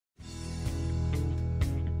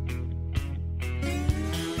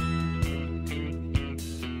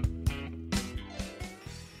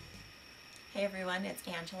Hey everyone, it's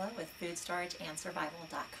Angela with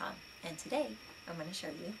FoodStorageAndSurvival.com, and today I'm going to show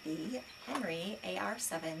you the Henry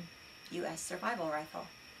AR-7 U.S. Survival Rifle.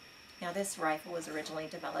 Now this rifle was originally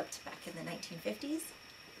developed back in the 1950s,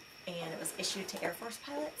 and it was issued to Air Force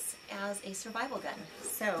pilots as a survival gun.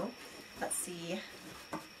 So let's see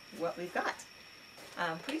what we've got.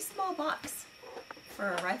 Pretty small box for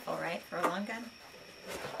a rifle, right? For a long gun.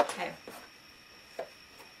 Okay.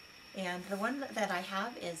 And the one that I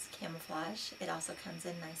have is camouflage. It also comes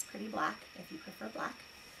in nice pretty black, if you prefer black,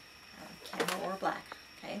 camo or black,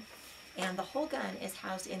 okay? And the whole gun is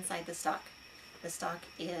housed inside the stock. The stock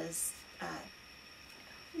is,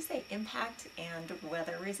 impact and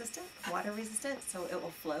weather resistant, water resistant, so it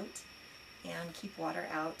will float and keep water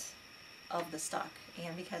out of the stock.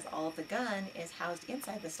 And because all of the gun is housed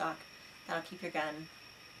inside the stock, that'll keep your gun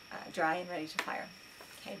dry and ready to fire,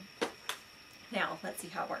 okay? Now, let's see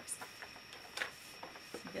how it works.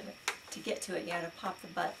 To get to it, you got to pop the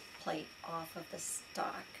butt plate off of the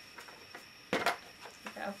stock. There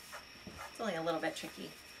you go. It's only a little bit tricky.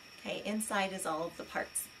 Okay, inside is all of the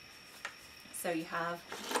parts. So you have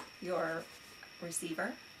your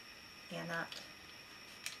receiver, and that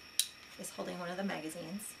is holding one of the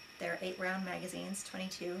magazines. They're 8-round magazines,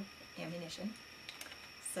 22 ammunition.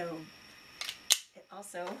 So it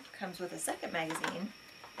also comes with a second magazine,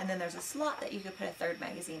 and then there's a slot that you could put a third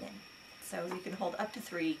magazine in. So you can hold up to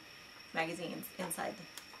 3 magazines inside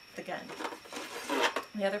the gun.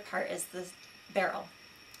 The other part is the barrel.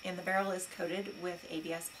 And the barrel is coated with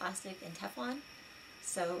ABS plastic and Teflon.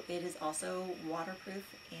 So it is also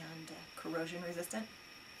waterproof and corrosion resistant.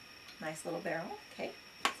 Nice little barrel. Okay,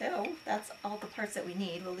 so that's all the parts that we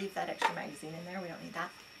need. We'll leave that extra magazine in there. We don't need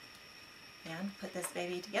that. And put this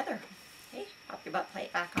baby together. Okay, pop your butt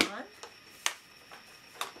plate back on.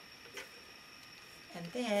 And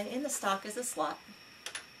then in the stock is a slot.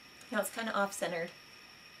 Now it's kind of off-centered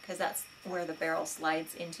because that's where the barrel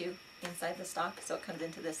slides into inside the stock, so it comes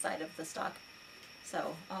into this side of the stock.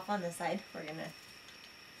 So off on this side, we're going to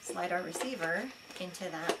slide our receiver into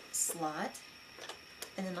that slot.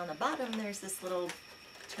 And then on the bottom there's this little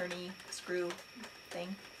turny screw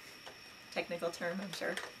thing. Technical term, I'm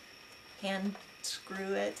sure. Hand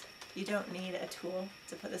screw it. You don't need a tool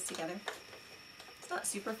to put this together. Not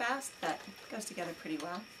super fast, but it goes together pretty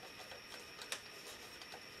well.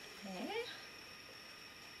 Okay.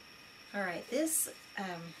 Alright, this,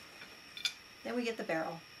 then we get the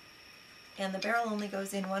barrel. And the barrel only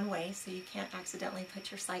goes in one way, so you can't accidentally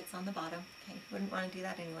put your sights on the bottom. Okay, you wouldn't want to do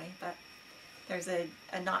that anyway, but there's a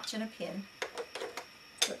notch and a pin.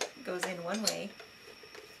 So it goes in one way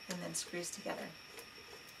and then screws together.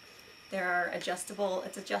 There are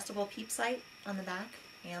it's adjustable peep sight on the back.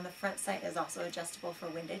 And the front sight is also adjustable for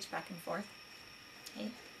windage back and forth.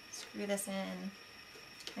 Okay, screw this in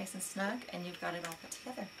nice and snug, and you've got it all put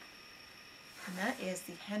together. And that is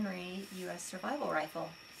the Henry U.S. Survival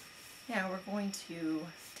Rifle. Now we're going to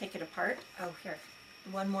take it apart. Oh, here,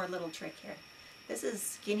 one more little trick here. This is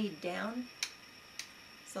skinnied down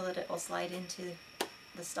so that it will slide into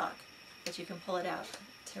the stock, but you can pull it out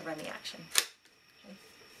to run the action. Okay.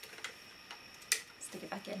 Stick it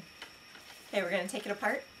back in. Okay, we're going to take it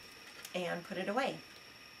apart and put it away.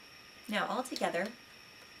 Now altogether,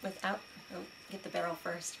 get the barrel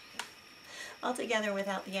first. Altogether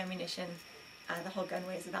without the ammunition, the whole gun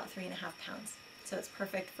weighs about 3.5 pounds. So it's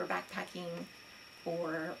perfect for backpacking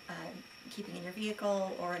or keeping in your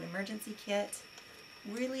vehicle or an emergency kit.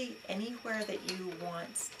 Really anywhere that you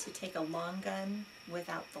want to take a long gun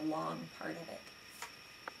without the long part of it.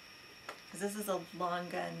 Because this is a long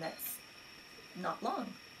gun that's not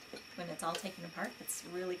long. When it's all taken apart, it's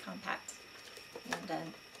really compact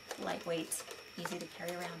and lightweight, easy to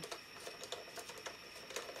carry around.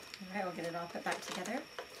 Alright, we'll get it all put back together.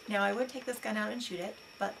 Now I would take this gun out and shoot it,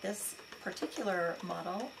 but this particular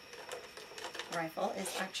model rifle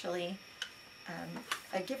is actually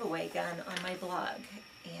a giveaway gun on my blog,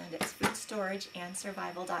 and it's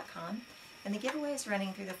FoodStorageAndSurvival.com, and the giveaway is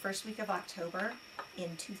running through the first week of October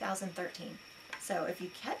in 2013. So if you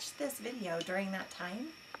catch this video during that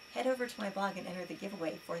time, head over to my blog and enter the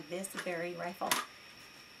giveaway for this very rifle.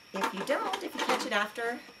 If you don't, if you catch it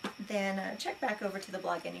after, then check back over to the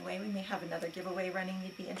blog anyway. We may have another giveaway running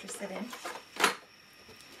you'd be interested in.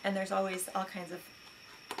 And there's always all kinds of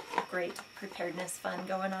great preparedness fun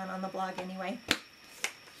going on the blog anyway.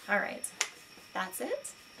 Alright, that's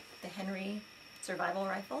it. The Henry Survival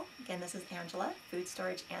Rifle. Again, this is Angela,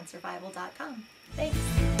 FoodStorageAndSurvival.com. Thanks!